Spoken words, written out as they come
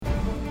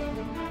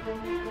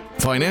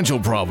financial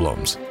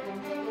problems,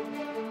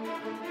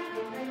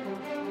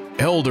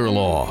 elder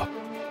law,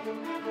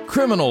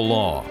 criminal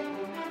law,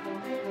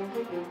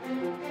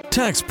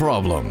 tax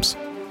problems,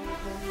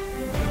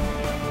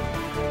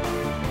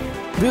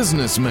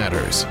 business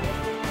matters,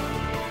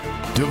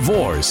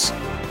 divorce,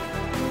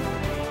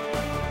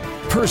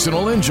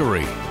 personal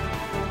injury,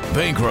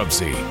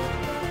 bankruptcy,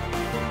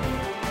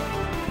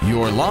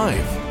 your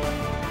life,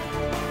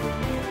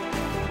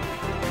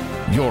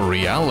 your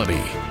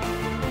reality.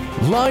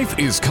 Life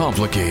is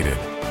complicated.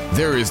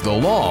 There is the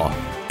law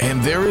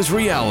and there is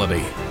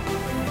reality.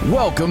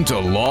 Welcome to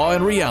Law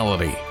and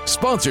Reality,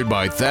 sponsored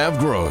by Thav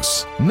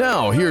Gross.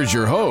 Now here's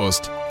your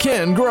host,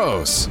 Ken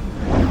Gross.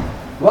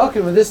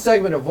 Welcome to this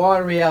segment of Law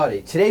and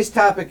Reality. Today's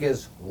topic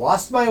is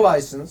lost my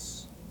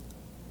license,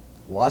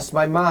 lost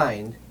my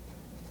mind,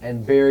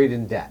 and buried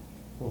in debt.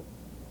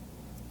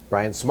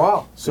 Brian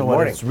Small, So good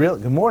morning.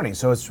 Good morning.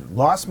 So it's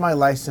lost my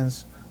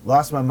license,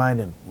 lost my mind,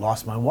 and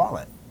lost my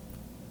wallet.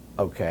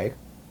 Okay.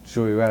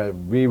 Should we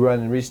rerun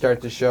and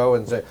restart the show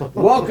and say,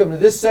 welcome to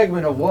this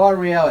segment of Law and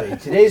Reality.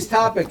 Today's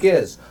topic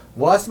is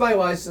lost my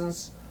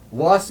license,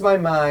 lost my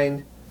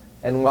mind,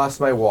 and lost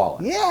my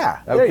wallet.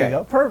 Yeah, there Okay. you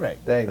go.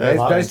 Perfect. Thanks. That's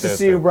Nice to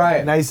see you,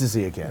 Brian. Nice to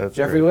see you, Ken. That's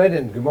Jeffrey great.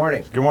 Linden, good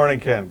morning. Good morning,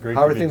 Ken. Great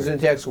How to are be things here. in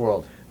the tax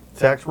world?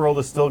 Tax world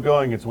is still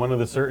going. It's one of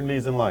the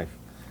certainties in life.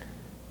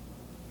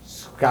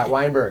 Scott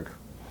Weinberg.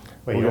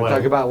 Wait, We're you going to wanna-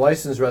 talk about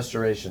license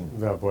restoration.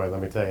 Oh boy,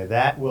 let me tell you,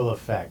 that will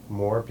affect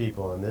more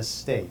people in this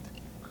state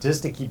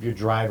just to keep your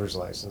driver's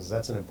license.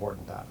 That's an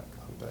important topic.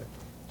 I'll tell you.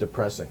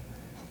 Depressing.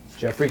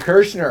 Jeffrey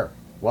Kirshner,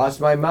 lost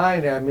my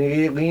mind. I'm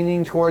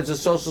leaning towards a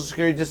Social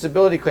Security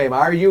disability claim.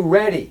 Are you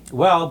ready?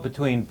 Well,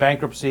 between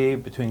bankruptcy,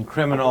 between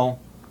criminal,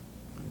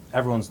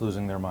 everyone's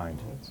losing their mind.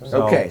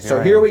 Okay, so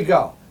I here am. we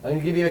go. I'm going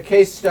to give you a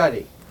case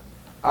study.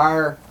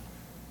 Our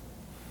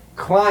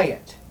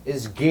client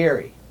is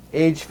Gary,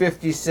 age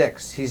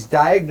 56. He's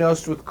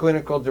diagnosed with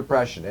clinical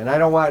depression. And I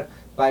don't want,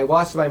 by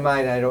lost my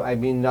mind, I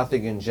mean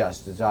nothing in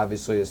jest. It's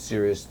obviously a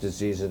serious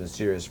disease and a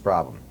serious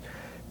problem.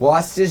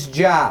 Lost his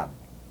job.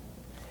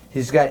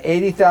 He's got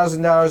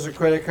 $80,000 of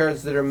credit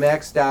cards that are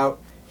maxed out.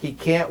 He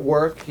can't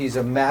work. He's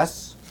a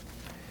mess.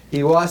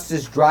 He lost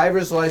his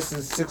driver's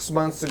license 6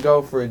 months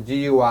ago for a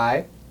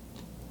DUI.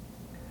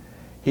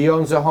 He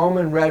owns a home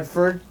in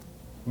Redford,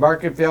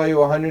 market value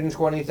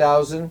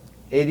 $120,000,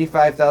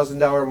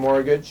 $85,000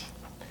 mortgage.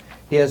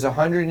 He has a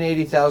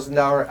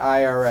 $180,000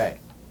 IRA.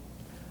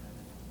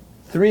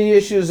 3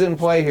 issues in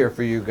play here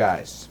for you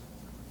guys.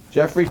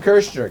 Jeffrey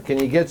Kirshner, can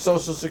he get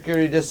Social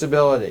Security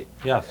disability?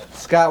 Yes.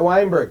 Scott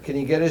Weinberg, can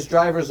he get his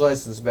driver's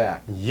license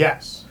back?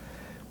 Yes.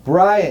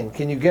 Brian,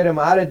 can you get him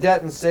out of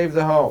debt and save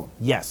the home?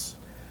 Yes.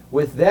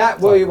 With that,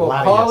 we will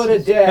lot of call it a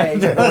yeses.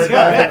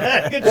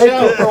 day.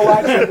 Thank you for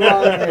watching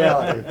Law and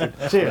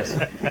Reality. Cheers.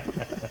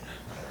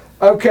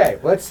 Okay,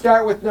 let's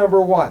start with number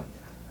 1.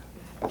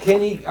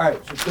 Can he, all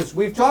right, because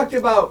we've talked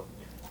about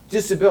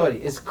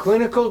disability. Is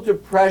clinical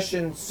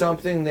depression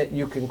something that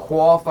you can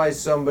qualify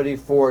somebody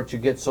for to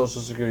get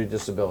Social Security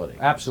disability?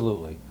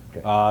 Absolutely.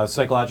 Okay.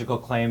 Psychological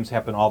claims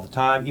happen all the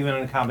time, even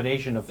in a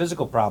combination of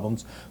physical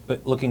problems.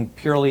 But looking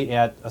purely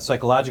at a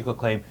psychological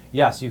claim,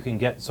 yes, you can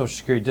get Social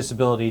Security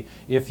disability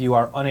if you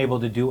are unable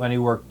to do any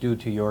work due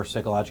to your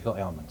psychological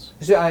ailments.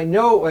 So I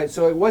know,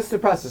 so what's the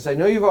process? I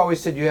know you've always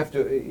said you have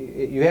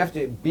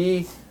to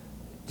be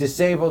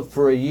disabled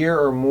for a year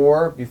or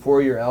more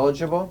before you're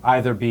eligible.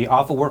 Either be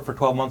off of work for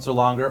 12 months or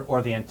longer,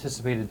 or the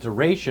anticipated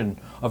duration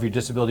of your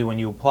disability when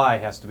you apply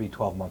has to be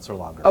 12 months or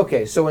longer.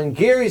 Okay, so in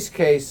Gary's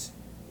case,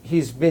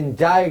 he's been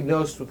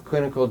diagnosed with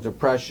clinical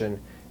depression.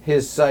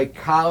 His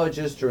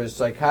psychologist or his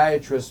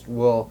psychiatrist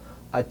will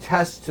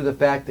attest to the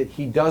fact that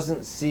he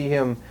doesn't see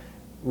him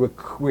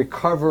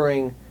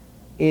recovering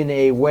in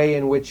a way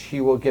in which he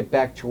will get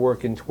back to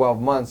work in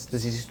 12 months.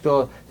 Does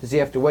he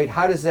have to wait?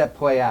 How does that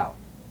play out?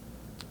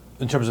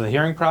 In terms of the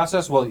hearing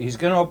process, well, he's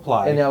going to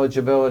apply.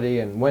 Ineligibility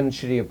and when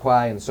should he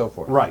apply and so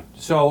forth. Right.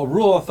 So,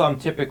 rule of thumb,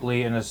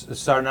 typically in a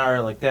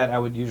scenario like that, I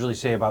would usually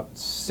say about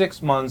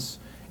 6 months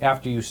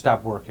after you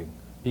stop working.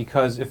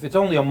 Because if it's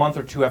only a month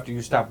or 2 after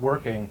you stop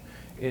working,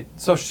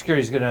 Social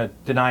Security is going to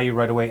deny you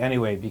right away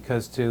anyway.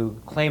 Because to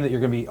claim that you're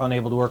going to be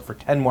unable to work for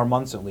 10 more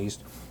months at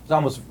least, it's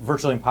almost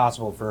virtually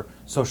impossible for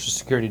Social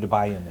Security to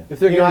buy in it. If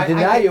they're You going know, to I-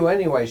 deny I- you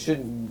anyway,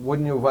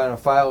 wouldn't you want to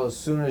file as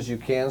soon as you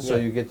can so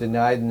Yeah. you get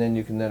denied and then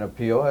you can then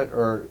appeal it?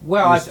 Or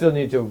Well, you I- still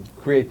need to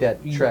create that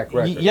track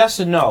record? Yes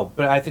and no,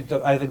 but I think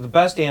the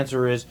best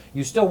answer is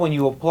you still, when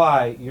you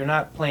apply, you're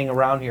not playing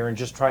around here and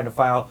just trying to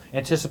file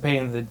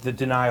anticipating the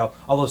denial.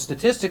 Although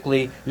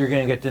statistically, you're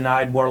going to get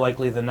denied more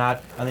likely than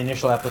not on the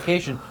initial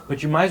application,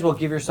 but you might as well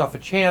give yourself a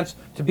chance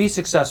to be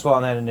successful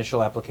on that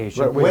initial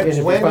application. Right, wait. And if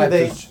you When find do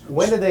this-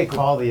 they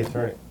call the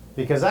attorney?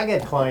 Because I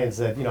get clients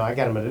that, I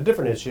got them at a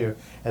different issue,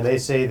 and they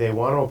say they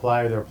want to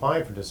apply or they're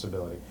applying for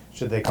disability.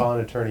 Should they call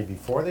an attorney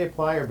before they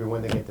apply or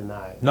when they get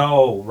denied?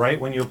 No,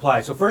 right when you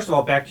apply. So first of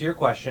all, back to your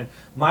question,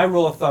 my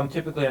rule of thumb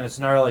typically in a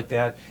scenario like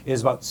that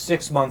is about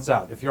 6 months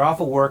out. If you're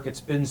off of work,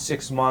 it's been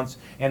 6 months,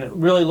 and it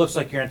really looks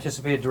like your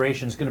anticipated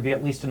duration is going to be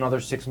at least another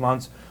 6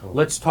 months.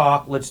 Let's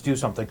talk, let's do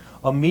something.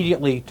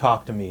 Immediately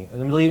talk to me.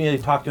 Immediately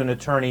talk to an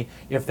attorney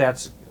if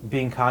that's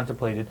being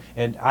contemplated,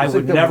 and I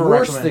would never recommend. The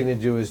worst recommend. thing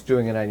to do is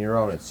doing it on your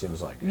own. It seems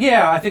like.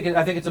 Yeah, I think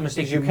it's a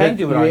mistake. You can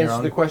do it on your answer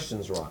own. the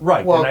questions wrong.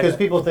 Right. Well, and I- because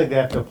people think they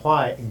have to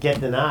apply, get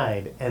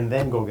denied, and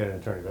then go get an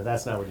attorney, but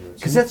that's not what you would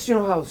Because that's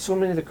how so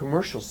many of the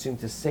commercials seem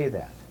to say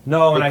that.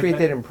 No, and They I create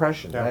that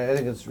impression. Yeah. I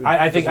think it's.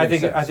 I doesn't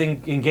make sense.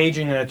 think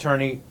engaging an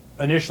attorney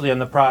initially in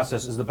the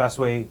process is the best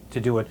way to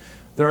do it.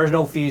 There are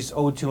no fees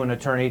owed to an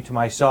attorney, to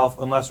myself,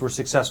 unless we're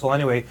successful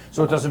anyway.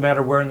 So it doesn't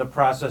matter where in the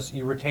process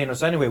you retain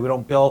us anyway. We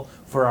don't bill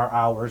for our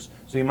hours,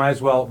 so you might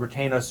as well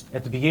retain us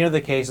at the beginning of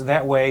the case. And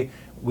that way,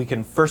 we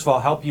can first of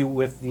all help you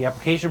with the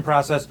application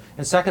process,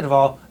 and second of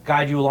all,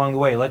 guide you along the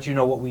way, let you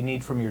know what we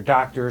need from your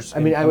doctors. I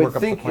mean, and I would work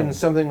up the think in plan.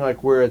 something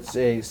like where it's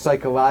a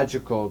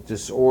psychological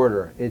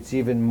disorder, it's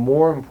even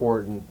more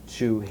important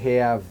to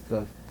have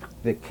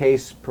the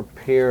case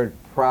prepared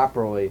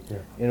properly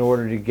in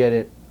order to get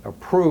it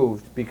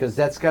approved, because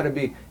that's got to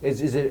be.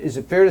 Is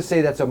it fair to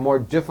say that's a more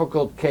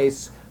difficult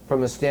case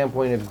from a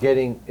standpoint of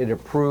getting it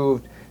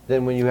approved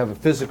than when you have a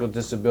physical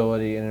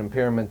disability and an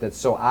impairment that's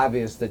so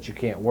obvious that you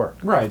can't work?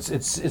 Right,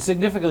 it's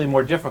significantly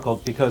more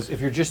difficult because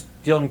if you're just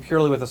dealing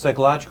purely with a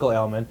psychological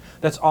ailment,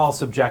 that's all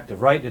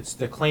subjective, right? It's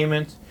the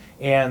claimant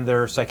and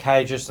their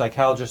psychiatrist,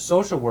 psychologist,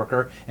 social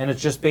worker, and it's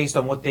just based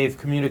on what they've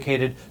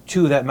communicated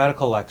to that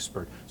medical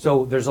expert.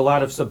 So there's a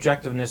lot of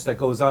subjectiveness that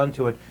goes on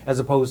to it, as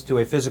opposed to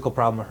a physical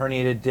problem, a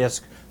herniated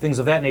disc, things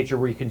of that nature,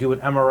 where you can do an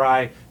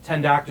MRI,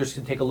 10 doctors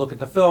can take a look at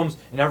the films,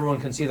 and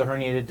everyone can see the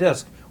herniated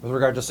disc. With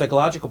regard to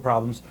psychological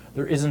problems,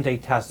 there isn't a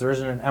test, there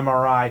isn't an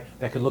MRI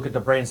that could look at the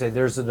brain and say,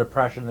 there's the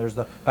depression, there's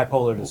the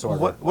bipolar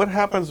disorder. What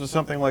happens with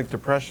something like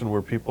depression,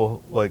 where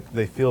people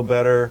they feel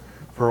better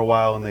for a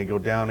while and they go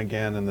down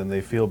again, and then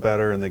they feel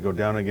better and they go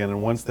down again, and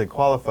once they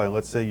qualify,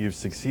 let's say you've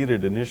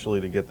succeeded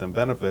initially to get them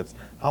benefits,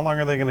 how long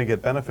are they going to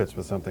get benefits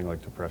with something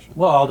like depression?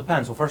 Well, it all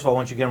depends. Well, first of all,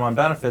 once you get them on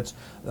benefits,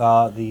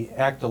 the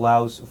Act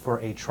allows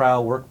for a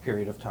trial work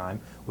period of time,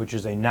 which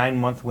is a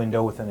 9-month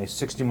window within a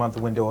 60-month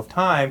window of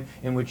time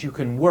in which you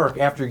can work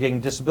after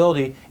getting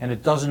disability, and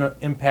it doesn't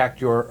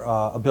impact your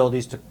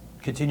abilities to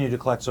continue to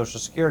collect Social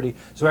Security.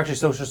 So actually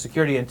Social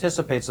Security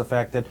anticipates the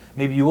fact that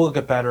maybe you will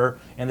get better,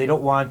 and they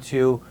don't want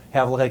to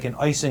have like an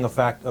icing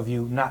effect of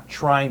you not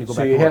trying to go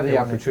So back you to work. have the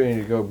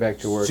opportunity to go back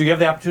to work. So you have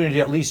the opportunity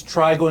to at least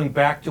try going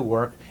back to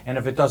work, and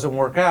if it doesn't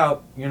work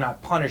out, you're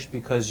not punished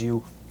because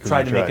you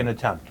tried to make an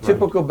attempt. Right?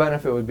 Typical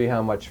benefit would be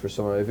how much for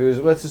someone? If he was,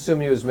 let's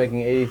assume he was making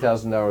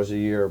 $80,000 a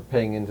year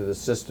paying into the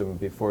system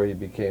before he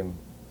became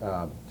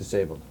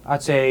disabled.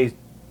 I'd say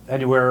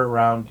anywhere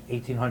around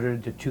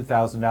 $1,800 to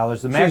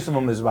 $2,000. The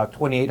maximum is about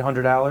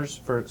 $2,800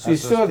 for. So you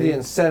still have the SSD.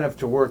 incentive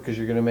to work because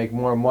you're going to make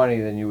more money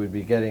than you would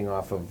be getting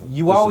off of.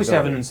 You always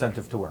have an disability.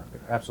 incentive to work.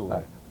 Absolutely.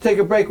 All right. Take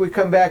a break. We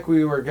come back.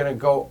 We were going to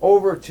go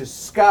over to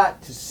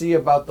Scott to see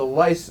about the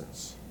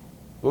license.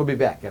 We'll be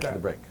back after the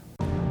break.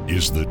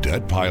 Is the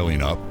debt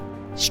piling up?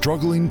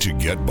 Struggling to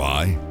get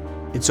by?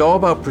 It's all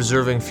about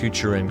preserving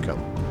future income.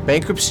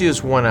 Bankruptcy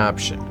is one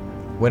option.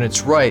 When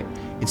it's right,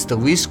 it's the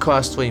least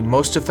costly,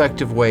 most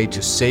effective way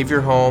to save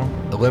your home,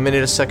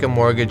 eliminate a second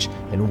mortgage,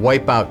 and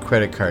wipe out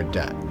credit card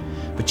debt.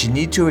 But you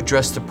need to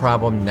address the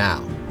problem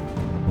now.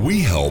 We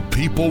help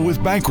people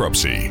with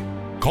bankruptcy.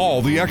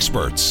 Call the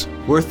experts.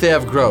 Worth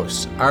Ave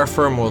Gross. Our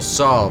firm will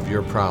solve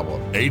your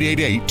problem.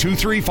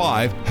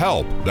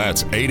 888-235-HELP.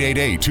 That's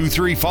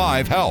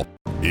 888-235-HELP.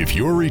 If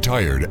you're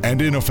retired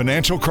and in a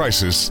financial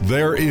crisis,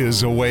 there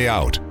is a way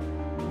out.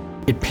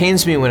 It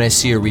pains me when I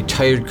see a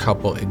retired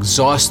couple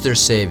exhaust their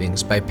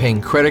savings by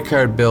paying credit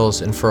card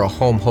bills and for a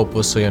home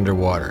hopelessly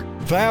underwater.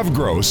 Thav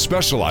Gross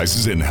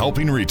specializes in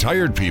helping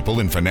retired people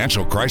in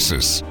financial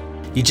crisis.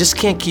 You just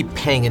can't keep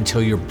paying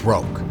until you're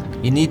broke.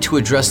 You need to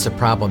address the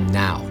problem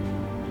now.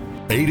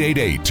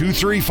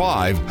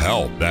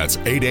 888-235-HELP. That's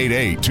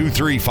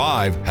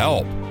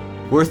 888-235-HELP.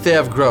 Worth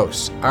Ave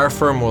Gross. Our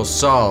firm will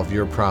solve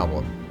your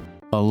problem.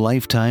 A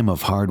lifetime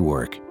of hard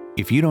work.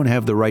 If you don't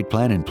have the right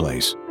plan in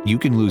place, you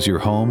can lose your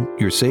home,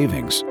 your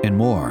savings, and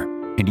more.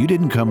 And you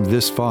didn't come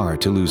this far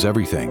to lose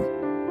everything.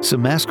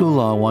 Samasco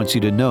Law wants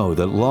you to know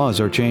that laws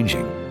are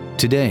changing.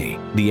 Today,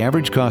 the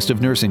average cost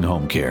of nursing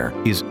home care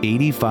is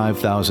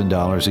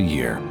 $85,000 a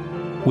year.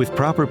 With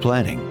proper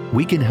planning,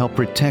 we can help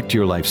protect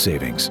your life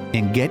savings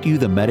and get you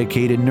the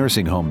Medicaid and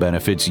nursing home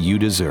benefits you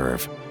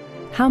deserve.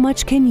 How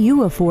much can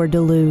you afford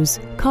to lose?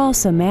 Call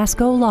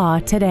Samasco Law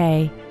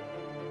today.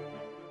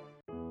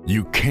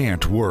 You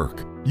can't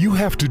work. You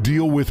have to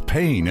deal with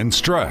pain and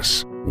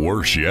stress.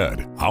 Worse yet,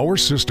 our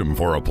system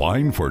for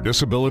applying for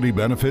disability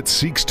benefits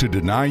seeks to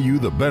deny you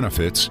the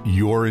benefits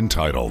you're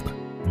entitled.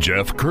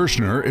 Jeff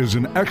Kirschner is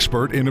an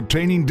expert in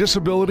obtaining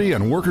disability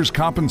and workers'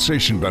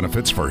 compensation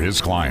benefits for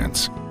his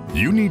clients.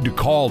 You need to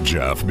call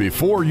Jeff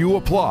before you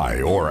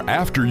apply or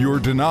after you're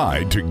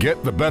denied to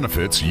get the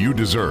benefits you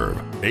deserve.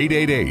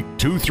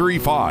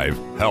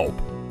 888-235-HELP.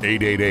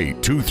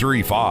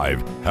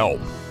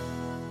 888-235-HELP.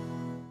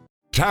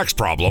 Tax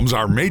problems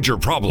are major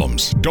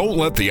problems. Don't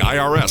let the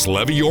IRS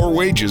levy your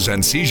wages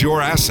and seize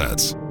your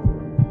assets.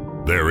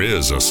 There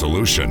is a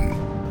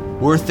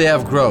solution. Worth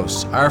Ave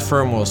Gross, our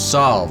firm will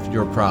solve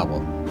your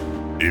problem.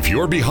 If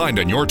you're behind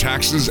on your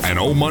taxes and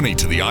owe money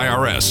to the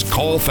IRS,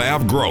 call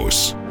Fav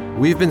Gross.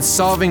 We've been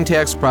solving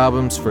tax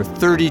problems for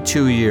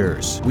 32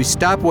 years. We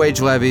stop wage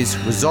levies,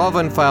 resolve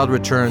unfiled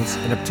returns,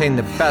 and obtain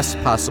the best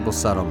possible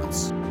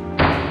settlements.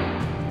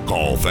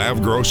 Call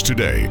Fav Gross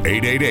today,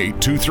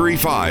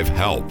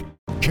 888-235-HELP.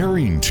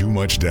 Carrying too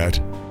much debt?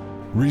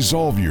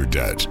 Resolve your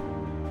debt.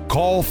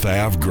 Call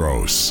Fav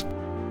Gross.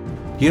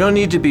 You don't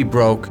need to be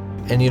broke,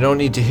 and you don't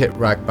need to hit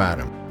rock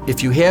bottom.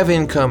 If you have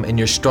income and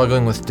you're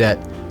struggling with debt,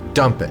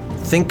 dump it.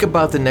 Think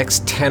about the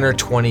next 10 or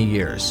 20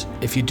 years.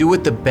 If you do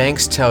what the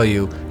banks tell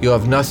you, you'll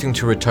have nothing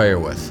to retire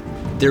with.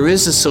 There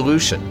is a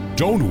solution.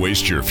 Don't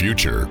waste your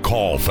future.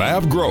 Call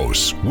Fav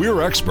Gross.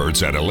 We're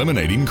experts at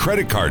eliminating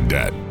credit card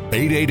debt.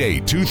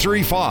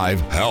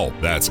 888-235-HELP.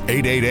 That's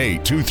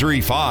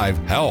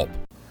 888-235-HELP.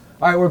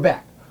 All right, we're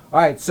back. All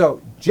right,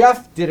 so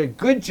Jeff did a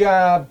good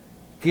job.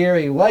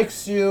 Gary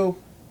likes you.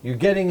 You're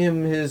getting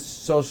him his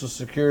Social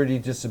Security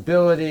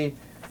disability.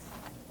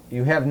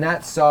 You have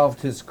not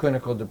solved his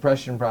clinical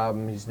depression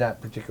problem. He's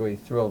not particularly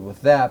thrilled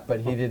with that,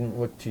 but he didn't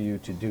look to you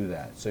to do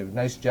that. So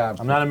nice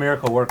job. I'm not a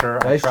miracle worker.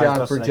 Nice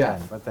job for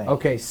Jeff.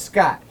 Okay,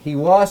 Scott. He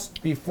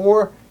lost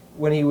before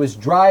when he was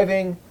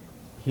driving.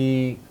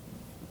 He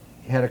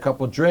had a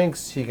couple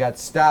drinks. He got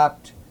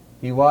stopped.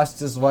 He lost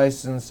his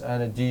license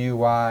on a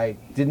DUI.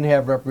 Didn't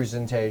have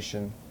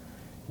representation.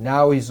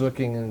 Now he's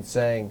looking and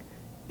saying,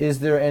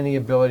 is there any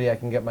ability I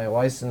can get my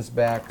license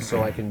back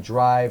so I can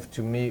drive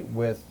to meet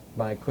with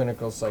my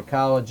clinical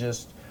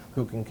psychologist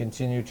who can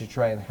continue to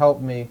try and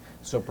help me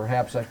so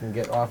perhaps I can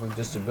get off of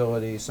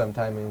disability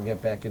sometime and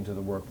get back into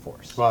the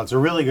workforce? Well, it's a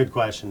really good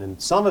question, and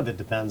some of it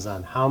depends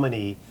on how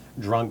many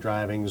drunk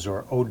drivings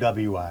or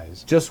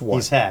OWIs Just one.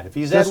 he's had. If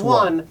he's Just had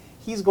one,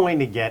 he's going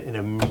to get an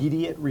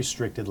immediate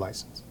restricted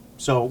license.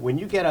 So when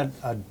you get a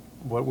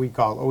what we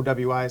call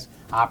OWIs,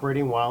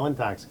 operating while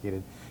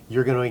intoxicated,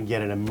 you're going to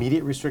get an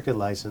immediate restricted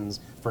license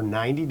for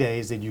 90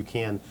 days that you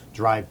can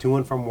drive to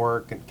and from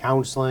work and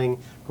counseling,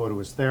 go to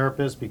his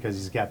therapist because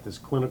he's got this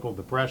clinical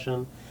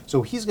depression.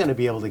 So he's going to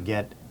be able to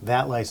get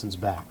that license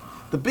back.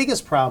 The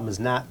biggest problem is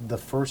not the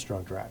first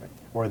drunk driving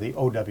or the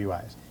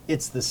OWIs,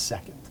 it's the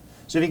second.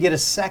 So if you get a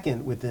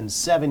second within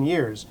 7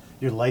 years,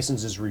 your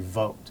license is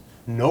revoked.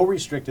 No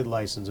restricted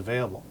license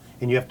available.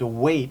 And you have to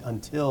wait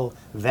until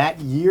that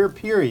year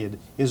period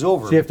is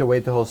over. So you have to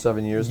wait the whole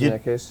 7 years in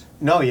that case?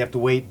 No, you have to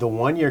wait the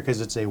 1 year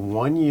because it's a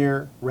 1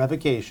 year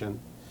revocation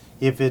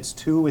if it's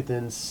two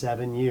within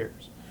 7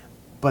 years.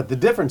 But the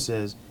difference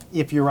is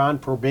if you're on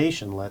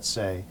probation, let's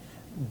say,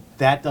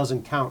 that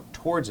doesn't count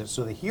towards it.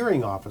 So the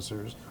hearing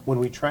officers, when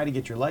we try to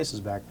get your license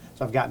back,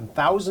 so I've gotten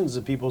thousands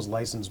of people's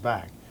license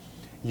back,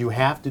 you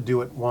have to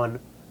do it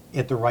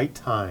at the right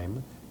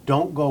time.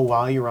 Don't go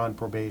while you're on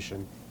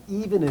probation,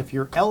 even if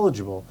you're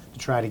eligible to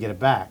try to get it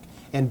back.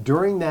 And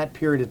during that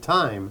period of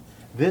time,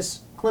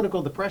 this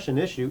clinical depression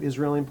issue is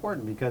really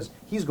important because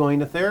he's going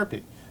to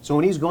therapy. So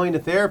when he's going to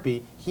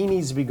therapy, he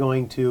needs to be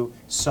going to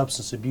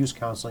substance abuse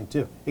counseling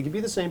too. It could be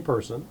the same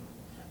person,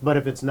 but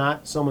if it's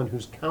not someone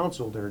who's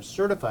counseled or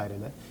certified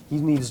in it, he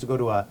needs to go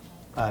to a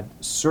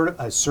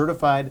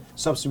certified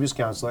substance abuse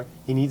counselor.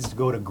 He needs to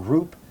go to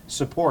group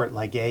support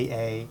like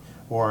AA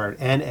or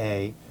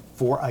NA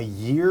for a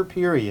year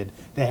period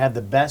to have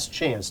the best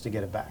chance to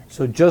get it back.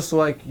 So just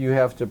like you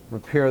have to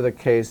prepare the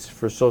case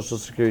for Social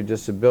Security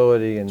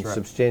disability and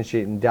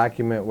substantiate and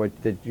document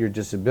your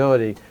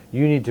disability,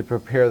 you need to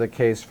prepare the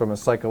case from a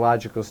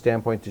psychological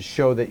standpoint to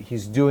show that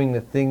he's doing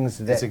the things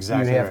that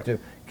you have to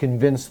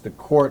convince the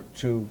court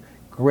to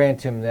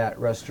grant him that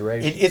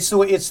restoration.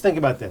 It's think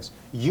about this.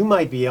 You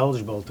might be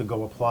eligible to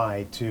go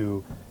apply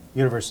to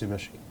University of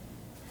Michigan,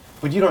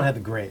 but you don't have the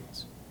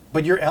grades.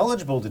 But you're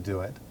eligible to do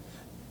it,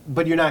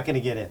 but you're not going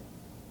to get in.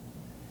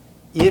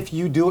 If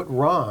you do it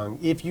wrong,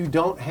 if you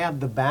don't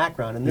have the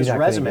background in this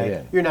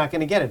resume, you're not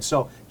going to get it.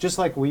 So just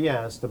like we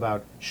asked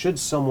about should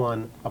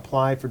someone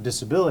apply for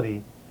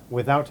disability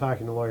without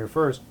talking to a lawyer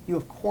first, you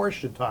of course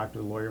should talk to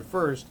a lawyer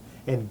first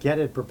and get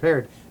it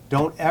prepared.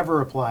 Don't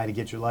ever apply to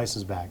get your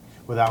license back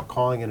without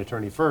calling an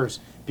attorney first,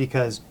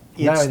 because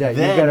it's not only that,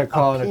 you've got to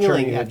call an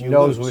attorney that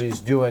knows what he's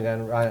doing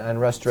on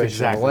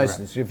restoration of the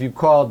license. If you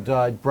called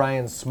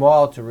Brian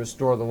Small to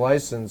restore the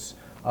license,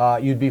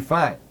 you'd be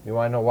fine. You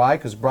want to know why?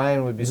 Because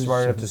Brian would be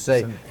smart enough to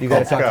say, you got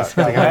to talk to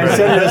Scott. I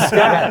said to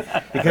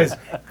Scott,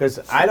 because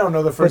I don't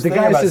know the first thing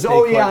about But the guy says,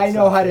 oh yeah, I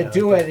know how to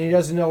do it, and he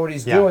doesn't know what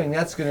he's doing.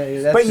 That's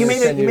But you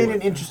made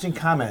an interesting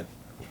comment.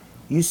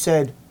 You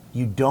said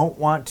you don't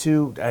want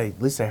to,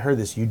 at least I heard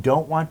this, you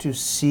don't want to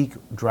seek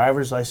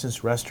driver's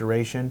license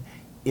restoration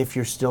if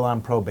you're still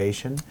on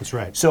probation. That's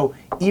right. So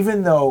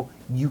even though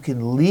you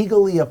can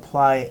legally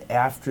apply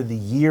after the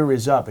year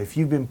is up, if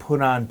you've been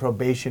put on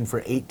probation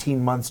for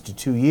 18 months to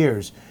 2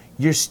 years,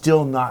 you're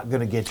still not going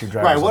to get your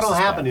driver's Right, license what'll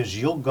happen back. is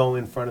you'll go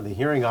in front of the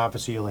hearing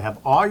officer, you'll have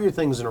all your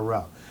things in a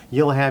row.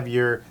 You'll have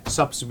your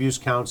substance abuse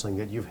counseling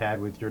that you've had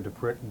with your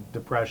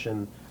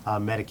depression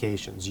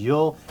medications.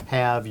 You'll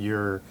have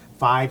your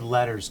 5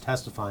 letters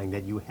testifying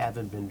that you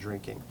haven't been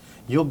drinking.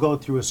 You'll go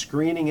through a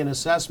screening and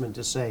assessment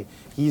to say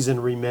he's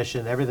in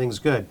remission, everything's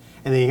good.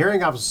 And the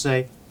hearing officer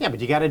say, yeah, but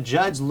you got a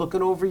judge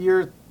looking over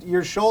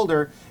your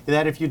shoulder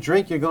that if you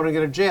drink, you're going to go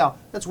to jail.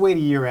 Let's wait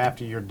a year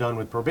after you're done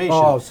with probation.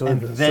 Oh, so,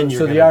 and then you're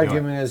so gonna the do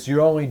argument it. is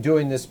you're only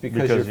doing this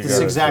because you're That's That's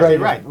afraid exactly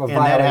of- right. of And that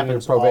violating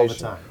happens your all the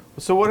probation. time.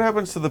 So what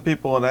happens to the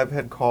people, and I've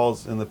had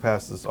calls in the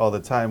past this all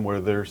the time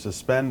where they're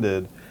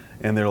suspended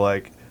and they're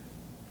like,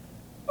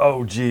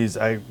 oh geez,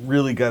 I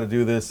really got to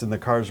do this and the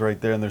car's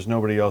right there and there's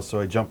nobody else, so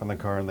I jump in the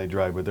car and they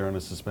drive, but they're on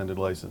a suspended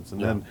license.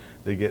 And then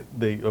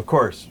they of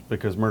course,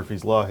 because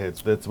Murphy's Law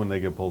hits, that's when they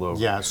get pulled over.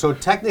 Yeah, so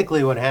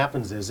technically what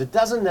happens is it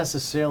doesn't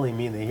necessarily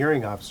mean the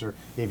hearing officer,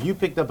 if you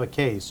picked up a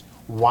case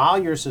while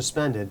you're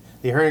suspended,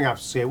 the hearing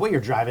officer say, well,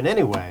 you're driving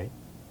anyway.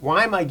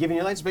 Why am I giving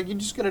you a license back? You're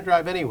just going to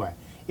drive anyway.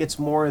 It's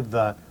more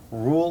the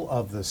rule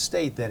of the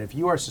state that if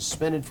you are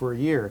suspended for a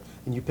year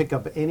and you pick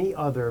up any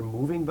other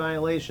moving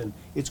violation,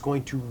 it's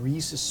going to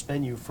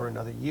resuspend you for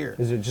another year.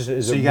 Is it just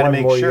So it you gotta one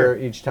make more sure.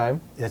 year each time?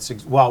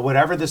 Well,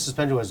 whatever the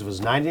suspension was. If it was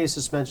 90-day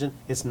suspension,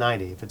 it's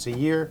 90. If it's a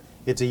year,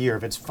 it's a year.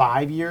 If it's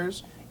 5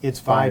 years, it's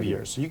 5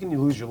 years. So you can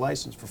lose your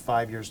license for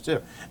 5 years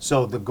too.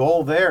 So the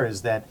goal there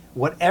is that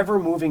whatever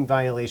moving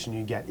violation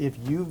you get, if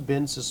you've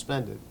been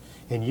suspended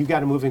and you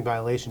got a moving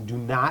violation, do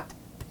not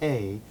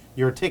pay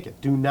your ticket.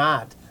 Do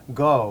not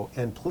go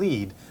and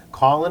plead.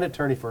 Call an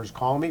attorney first.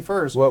 Call me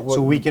first, What-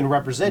 so we can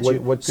represent you.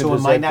 what good So it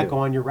does might that not do? go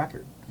on your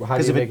record. Well, how do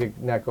 'Cause you if make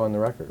it not go on the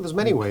record? There's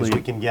many ways Plead.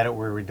 we can get it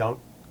where we don't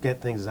get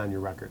things on your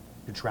record.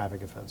 Your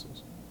traffic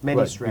offenses. Many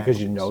What, strategies.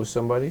 because you know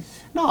somebody?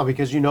 No,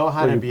 because you know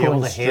how Or to you're be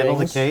able to pulling handle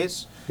the strings?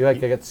 case. You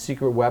like I got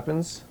secret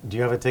weapons? Do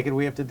you have a ticket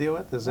we have to deal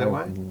with? Is that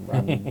why?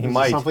 He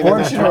might. Something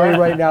like that? Fortunately,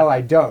 right now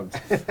I don't.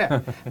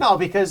 No,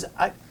 because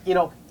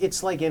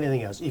it's like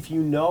anything else. If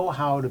you know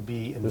how to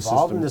be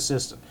involved in the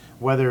system,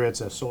 whether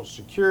it's a Social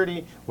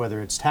Security,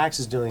 whether it's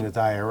taxes dealing with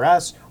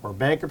IRS or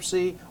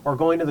bankruptcy or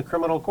going to the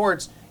criminal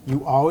courts,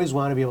 you always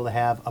want to be able to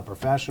have a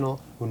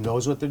professional who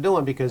knows what they're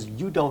doing because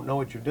you don't know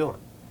what you're doing.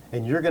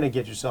 And you're going to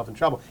get yourself in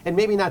trouble. And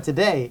maybe not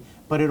today,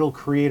 but it'll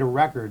create a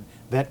record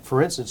that,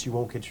 for instance, you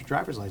won't get your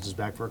driver's license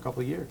back for a couple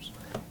of years.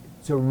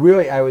 So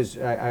really, I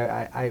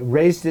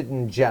raised it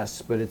in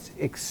jest, but it's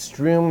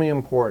extremely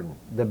important.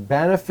 The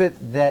benefit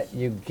that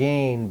you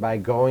gain by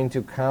going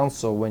to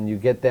counsel when you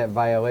get that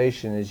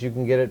violation is you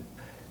can get it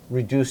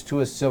reduced to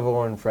a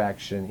civil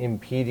infraction,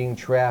 impeding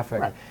traffic.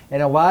 Right.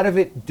 And a lot of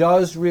it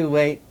does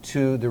relate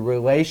to the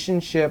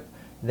relationship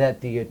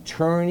that the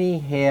attorney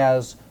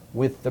has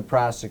with the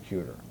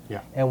prosecutor. Yeah.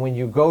 And when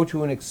you go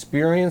to an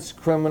experienced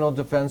criminal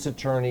defense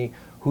attorney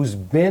who's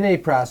been a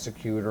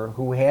prosecutor,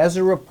 who has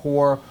a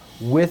rapport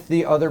with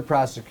the other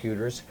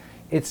prosecutors,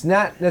 it's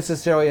not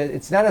necessarily,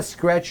 it's not a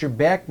scratch your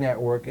back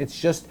network, it's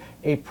just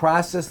a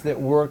process that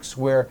works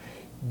where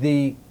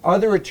the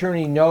other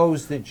attorney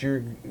knows that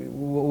you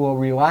will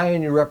rely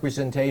on your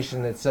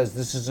representation that says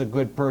this is a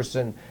good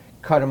person,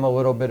 cut him a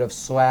little bit of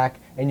slack,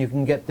 and you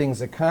can get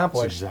things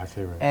accomplished. That's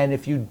exactly right. And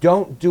if you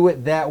don't do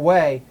it that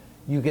way,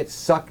 you get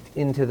sucked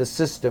into the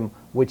system,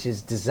 which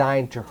is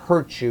designed to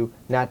hurt you,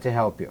 not to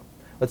help you.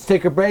 Let's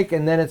take a break,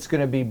 and then it's going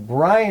to be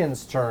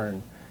Brian's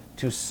turn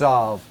to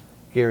solve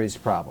Gary's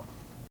problem.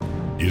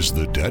 Is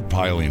the debt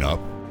piling up?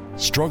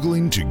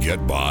 Struggling to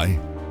get by?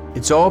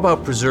 It's all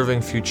about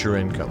preserving future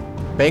income.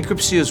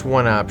 Bankruptcy is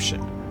one option.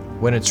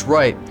 When it's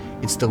right,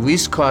 it's the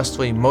least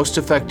costly, most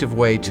effective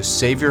way to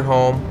save your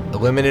home,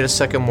 eliminate a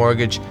second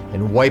mortgage,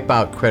 and wipe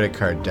out credit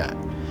card debt.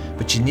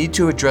 But you need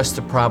to address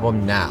the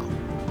problem now.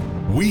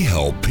 We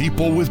help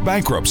people with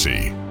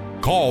bankruptcy.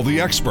 Call the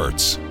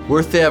experts.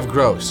 Worth Ave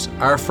Gross.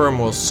 Our firm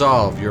will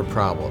solve your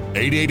problem.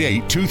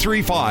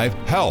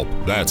 888-235-HELP.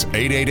 That's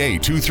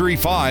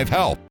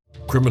 888-235-HELP.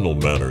 Criminal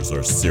matters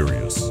are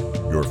serious.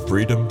 Your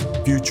freedom,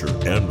 future,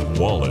 and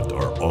wallet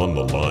are on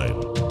the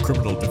line.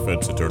 Criminal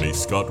defense attorney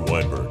Scott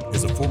Weinberg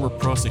is a former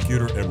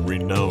prosecutor and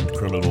renowned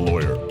criminal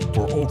lawyer.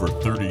 For over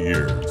 30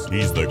 years,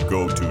 he's the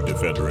go-to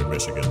defender in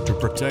Michigan to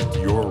protect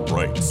your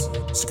rights.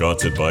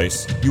 Scott's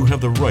advice: you have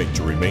the right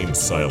to remain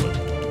silent.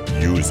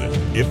 Use it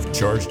if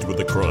charged with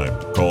a crime.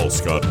 Call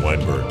Scott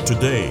Weinberg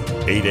today,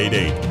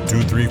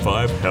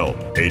 888-235-HELP,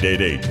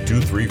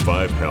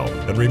 888-235-HELP.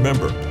 And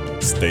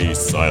remember, stay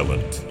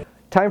silent.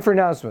 Time for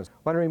announcements. I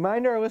want to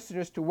remind our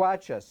listeners to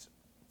watch us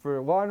for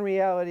Law and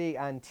Reality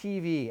on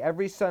TV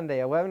every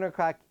Sunday, 11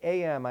 o'clock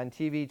a.m. on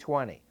TV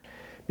 20.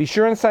 Be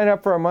sure and sign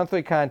up for our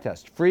monthly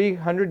contest. Free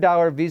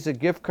 $100 Visa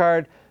gift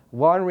card,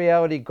 Law and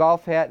Reality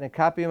golf hat, and a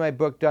copy of my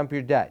book, Dump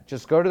Your Debt.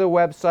 Just go to the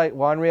website,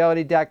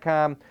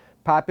 lawandreality.com,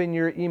 pop in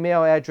your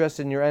email address,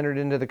 and you're entered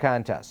into the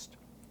contest.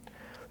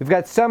 We've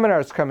got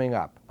seminars coming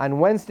up on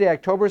Wednesday,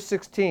 October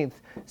 16th,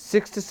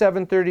 6 to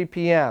 7:30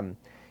 p.m.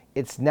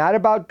 It's not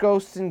about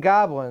ghosts and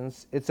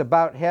goblins. It's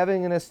about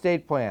having an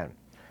estate plan.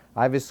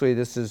 Obviously,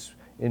 this is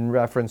in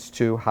reference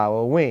to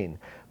Halloween.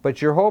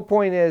 But your whole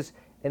point is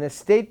an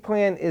estate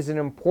plan is an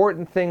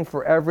important thing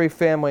for every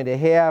family to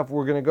have.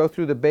 We're going to go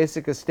through the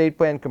basic estate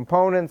plan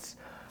components,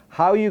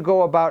 how you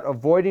go about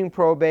avoiding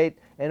probate,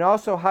 and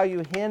also how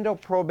you handle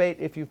probate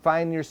if you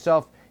find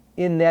yourself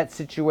in that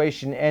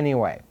situation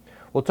anyway.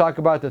 We'll talk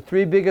about the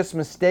 3 biggest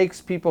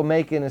mistakes people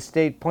make in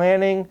estate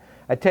planning.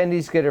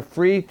 Attendees get a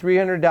free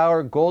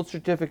 $300 gold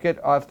certificate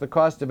off the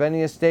cost of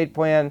any estate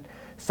plan.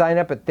 Sign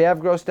up at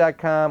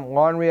thavgross.com,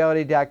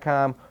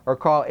 lawandreality.com, or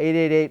call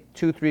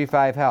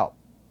 888-235-HELP.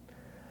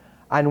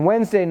 On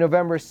Wednesday,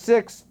 November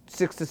 6th,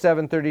 6 to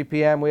 7:30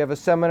 p.m., we have a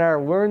seminar,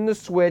 Learn the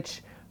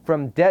Switch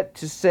from Debt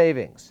to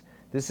Savings.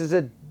 This is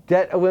a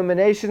debt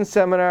elimination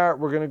seminar.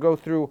 We're going to go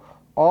through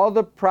all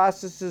the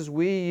processes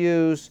we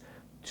use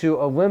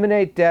to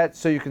eliminate debt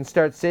so you can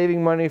start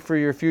saving money for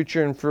your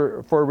future and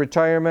for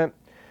retirement.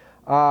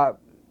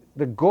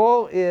 The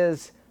goal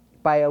is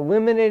by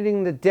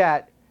eliminating the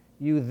debt,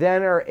 you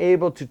then are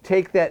able to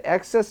take that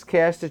excess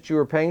cash that you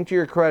were paying to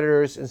your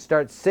creditors and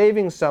start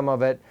saving some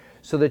of it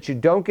so that you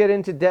don't get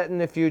into debt in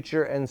the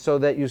future and so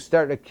that you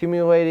start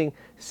accumulating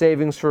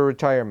savings for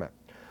retirement.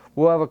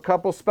 We'll have a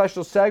couple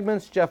special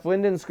segments. Jeff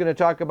Linden's going to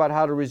talk about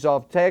how to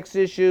resolve tax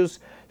issues.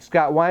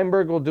 Scott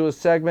Weinberg will do a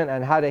segment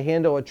on how to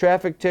handle a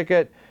traffic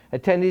ticket.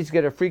 Attendees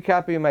get a free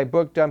copy of my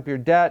book, Dump Your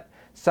Debt.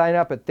 Sign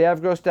up at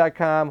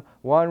thavgross.com,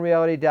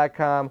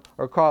 lawandreality.com,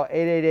 or call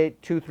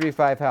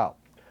 888-235-HELP.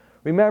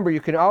 Remember,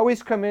 you can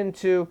always come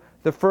into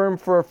the firm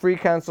for a free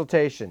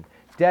consultation.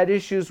 Debt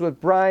issues with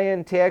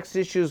Brian, tax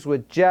issues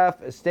with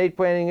Jeff, estate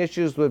planning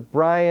issues with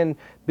Brian,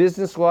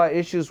 business law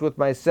issues with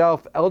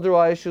myself, elder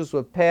law issues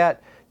with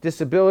Pat,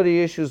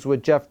 disability issues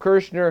with Jeff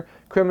Kirshner,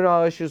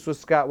 criminal issues with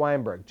Scott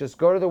Weinberg. Just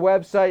go to the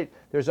website.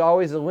 There's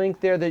always a link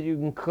there that you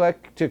can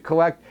click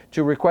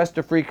to request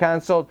a free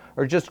consult,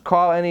 or just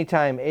call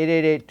anytime,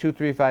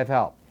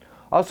 888-235-HELP.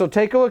 Also,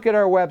 take a look at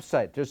our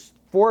website. There's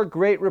 4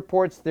 great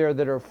reports there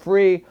that are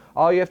free.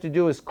 All you have to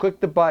do is click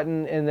the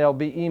button and they'll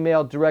be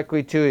emailed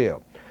directly to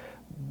you.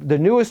 The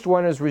newest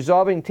one is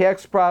Resolving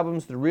Tax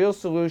Problems, The Real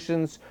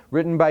Solutions,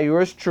 written by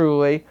yours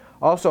truly.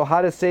 Also,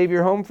 How to Save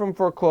Your Home from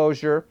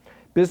Foreclosure,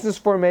 Business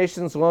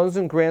Formations, Loans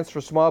and Grants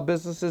for Small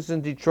Businesses in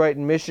Detroit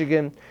and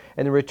Michigan,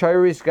 and The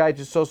Retiree's Guide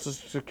to Social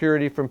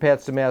Security from Pat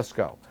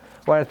Simasko.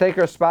 I want to thank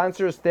our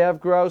sponsors, Thav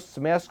Gross,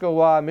 Simasko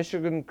Law,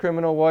 Michigan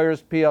Criminal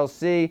Lawyers,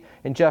 PLC,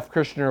 and Jeff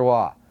Kirshner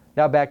Law.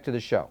 Now back to the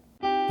show.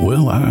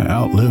 Will I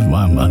outlive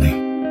my money?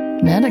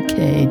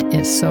 Medicaid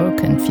is so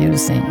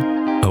confusing.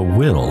 A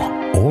will,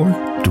 or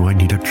do I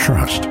need a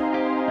trust?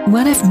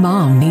 What if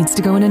mom needs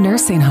to go in a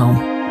nursing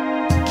home?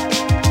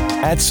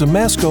 At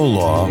Simasko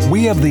Law,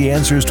 we have the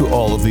answers to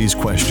all of these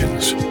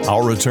questions.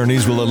 Our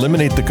attorneys will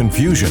eliminate the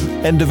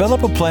confusion and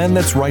develop a plan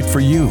that's right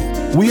for you.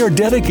 We are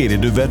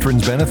dedicated to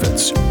veterans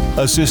benefits,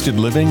 assisted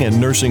living,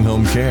 and nursing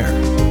home care.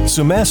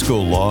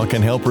 Simasko Law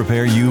can help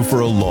prepare you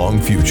for a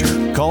long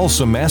future. Call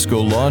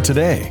Simasko Law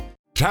today.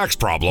 Tax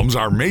problems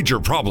are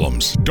major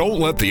problems. Don't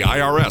let the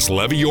IRS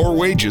levy your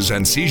wages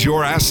and seize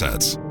your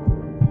assets.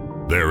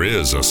 There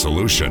is a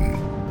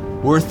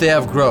solution. We're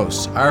Thav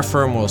Gross. Our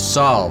firm will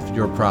solve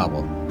your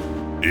problem.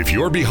 If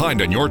you're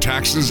behind on your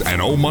taxes and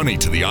owe money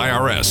to the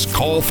IRS,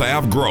 call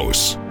Thav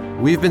Gross.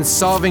 We've been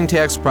solving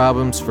tax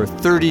problems for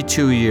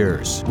 32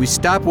 years. We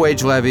stop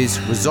wage levies,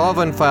 resolve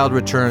unfiled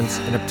returns,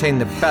 and obtain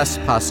the best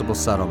possible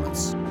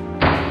settlements.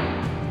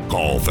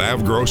 Call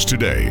Thav Gross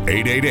today,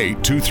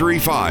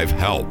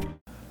 888-235-HELP.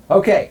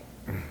 Okay,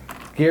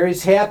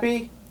 Gary's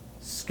happy.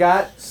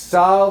 Scott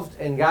solved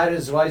and got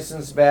his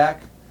license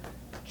back.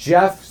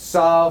 Jeff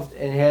solved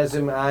and has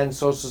him on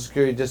Social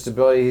Security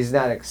disability. He's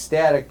not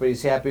ecstatic, but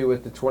he's happy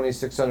with the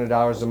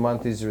 $2,600 a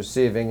month he's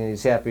receiving, and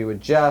he's happy with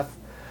Jeff.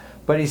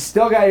 But he's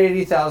still got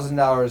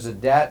 $80,000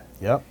 of debt.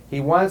 Yep. He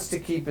wants to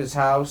keep his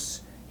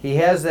house. He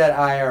has that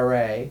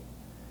IRA.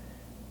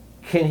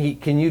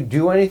 Can you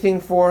do anything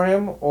for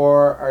him,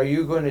 or are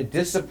you going to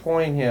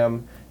disappoint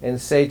him and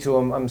say to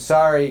him, I'm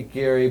sorry,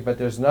 Gary, but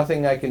there's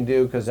nothing I can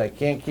do because I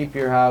can't keep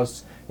your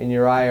house in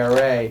your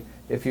IRA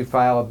if you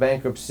file a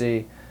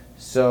bankruptcy,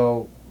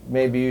 so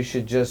maybe you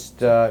should just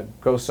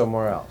go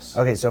somewhere else?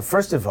 Okay, so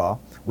first of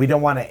all, we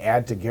don't want to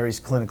add to Gary's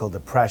clinical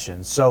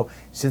depression. So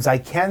since I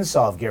can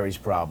solve Gary's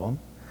problem,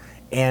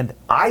 and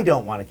I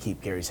don't want to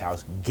keep Gary's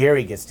house,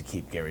 Gary gets to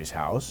keep Gary's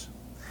house,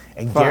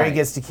 and Fine. Gary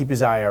gets to keep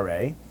his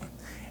IRA,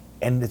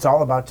 and it's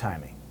all about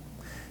timing.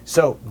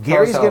 So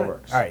Gary's how it going to...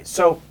 works. All right,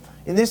 so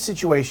in this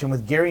situation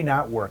with Gary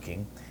not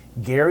working,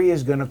 Gary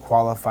is going to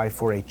qualify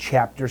for a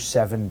Chapter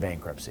 7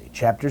 bankruptcy.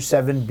 Chapter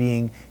 7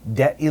 being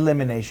debt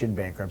elimination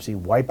bankruptcy.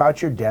 Wipe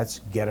out your debts,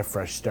 get a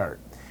fresh start.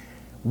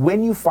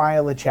 When you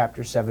file a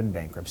Chapter 7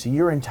 bankruptcy,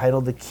 you're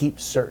entitled to keep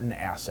certain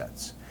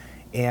assets.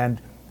 And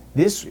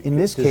this, in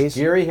this case...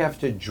 Does Gary have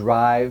to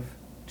drive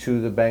to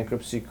the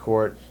bankruptcy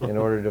court in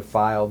order to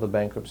file the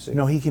bankruptcy?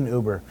 No, he can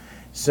Uber.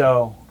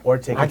 So or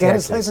take I a got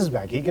his taxi. license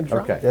back. He can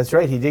drive. Okay. That's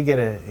right. He did get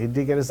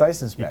his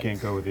license He back.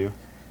 can't go with you.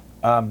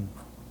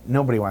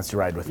 Nobody wants to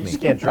ride with He me.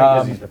 just can't drink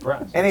because he's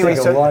depressed. Anyway,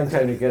 It's so a long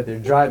time to get there.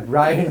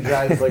 Ryan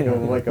drives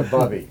like a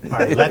bubby. All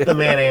right, let the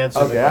man answer.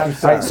 Okay, I'm all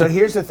sorry. right, so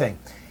here's the thing.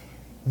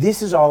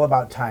 This is all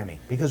about timing,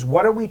 because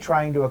what are we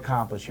trying to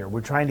accomplish here?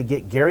 We're trying to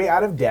get Gary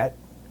out of debt,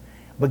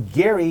 but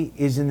Gary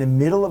is in the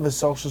middle of a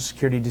Social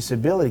Security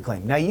disability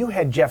claim. Now, you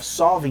had Jeff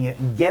solving it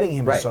and getting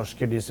him to Right. Social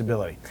Security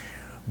disability,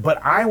 but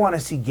I want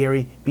to see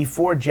Gary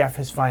before Jeff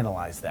has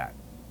finalized that.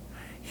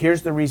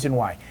 Here's the reason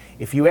why.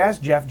 If you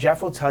ask Jeff,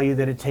 Jeff will tell you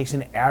that it takes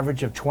an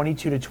average of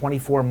 22 to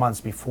 24 months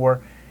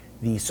before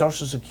the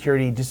Social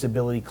Security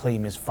disability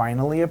claim is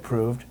finally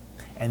approved.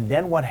 And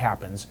then what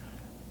happens?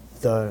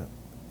 The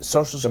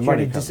Social The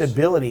money Security comes.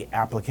 disability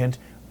applicant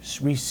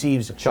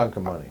receives A chunk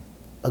of money.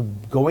 a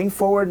going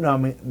forward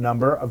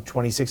number of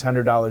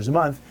 $2,600 a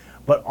month,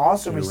 but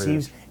also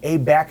receives a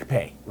back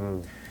pay.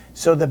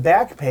 So the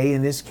back pay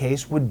in this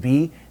case could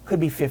be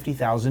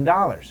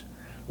 $50,000.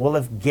 Well,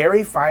 if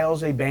Gary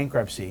files a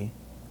bankruptcy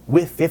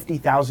with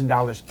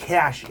 $50,000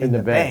 cash in the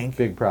bank,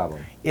 Big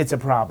problem. it's a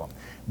problem.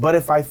 But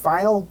if I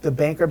file the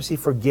bankruptcy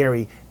for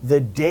Gary the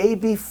day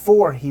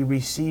before he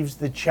receives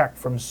the check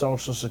from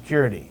Social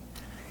Security,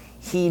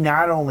 he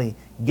not only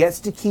gets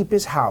to keep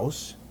his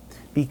house,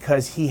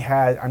 because he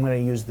had, I'm going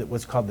to use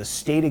what's called the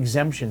state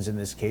exemptions in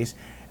this case,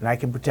 and I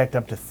can protect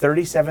up to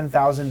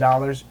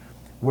 $37,000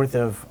 worth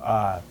of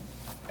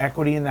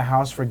equity in the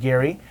house for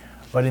Gary.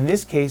 But in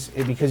this case,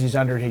 because he's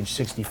under age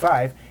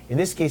 65, in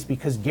this case,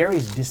 because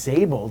Gary's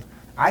disabled,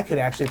 I could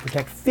actually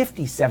protect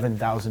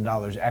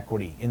 $57,000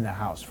 equity in the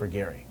house for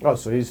Gary. Oh,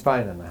 so he's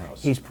fine in the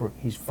house.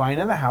 He's fine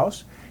in the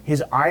house.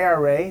 His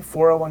IRA,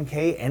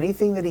 401k,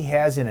 anything that he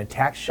has in a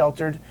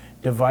tax-sheltered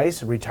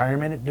device, a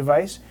retirement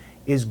device,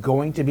 is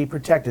going to be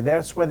protected.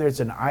 That's whether it's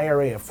an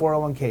IRA, a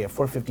 401k, a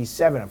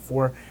 457,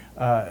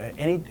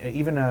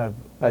 even a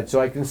Right,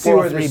 so I can see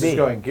where this 403B. is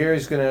going.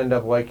 Gary's going to end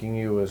up liking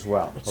you as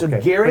well. So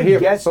Okay. Gary But here-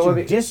 gets but to let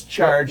me-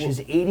 discharge well, his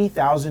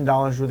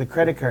 $80,000 worth of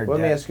credit card Let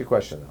debt. me ask you a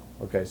question,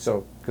 though. Okay,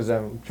 so, because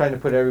I'm trying to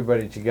put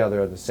everybody together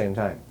at the same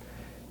time.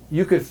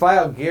 You could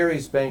file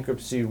Gary's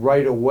bankruptcy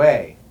right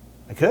away.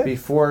 I could.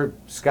 Before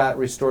Scott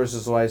restores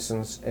his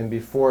license and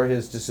before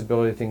his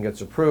disability thing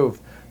gets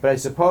approved. But I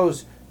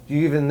suppose you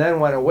even then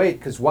want to wait,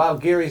 because while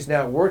Gary's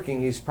not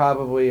working, he's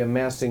probably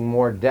amassing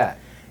more debt.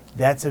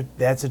 That's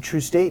a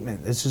true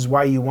statement. This is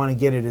why you want to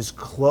get it as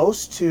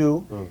close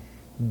to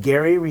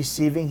Gary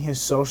receiving his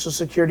Social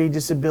Security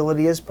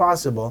disability as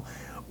possible,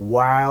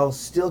 while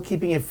still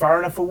keeping it far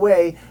enough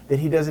away that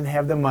he doesn't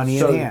have the money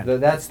in hand. So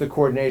that's the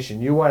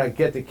coordination. You want to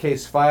get the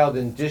case filed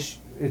and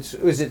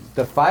is it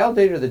the file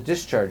date or the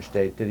discharge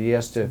date that he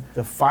has to?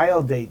 The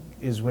file date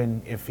is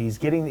when, if he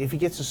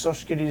gets a Social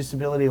Security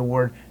disability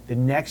award the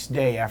next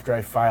day after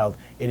I filed,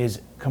 it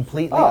is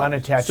completely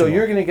unattachable. So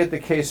you're going to get the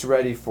case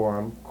ready for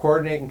him,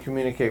 coordinate and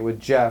communicate with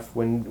Jeff.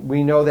 When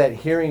we know that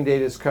hearing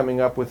date is coming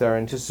up with our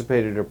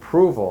anticipated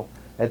approval,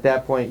 at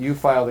that point you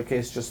file the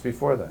case just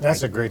before that.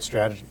 That's a great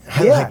strategy.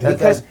 Yeah,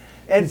 because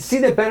and see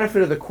the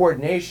benefit of the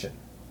coordination.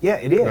 Yeah,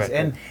 it is. Right.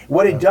 And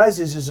what it does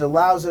is it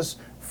allows us,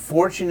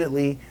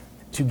 fortunately,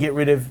 to get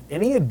rid of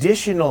any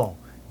additional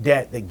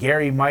debt that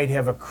Gary might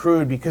have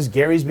accrued because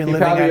Gary's been He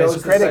living on probably his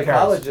owes the credit cards.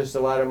 psychologist a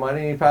lot of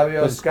money. He probably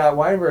owes Scott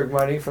Weinberg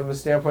money from the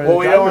standpoint Well, of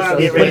we the don't Doctors want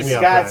to get rid of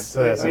Association. Scott's.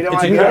 Pay me up front. We don't It's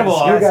want to get rid of incredible. You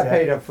Scott's got debt.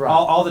 paid up front.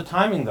 All the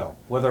timing, though,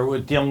 whether we're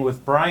dealing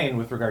with Brian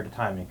with regard to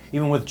timing,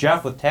 even with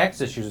Jeff with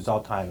tax issues, it's all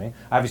timing.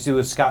 Obviously,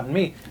 with Scott and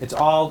me, it's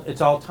all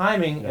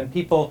timing, and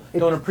people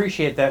don't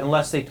appreciate that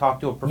unless they talk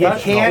to a You professional.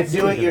 can't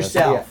do it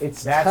yourself. Yeah,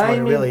 it's That's what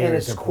timing really and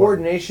is it's important.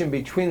 coordination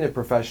between the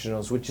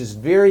professionals, which is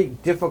very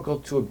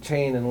difficult to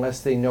obtain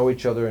unless they know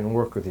each other and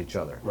work with each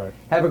other. Right.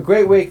 Have a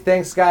great week.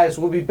 Thanks, guys.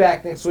 We'll be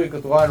back next week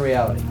with Law and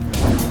Reality.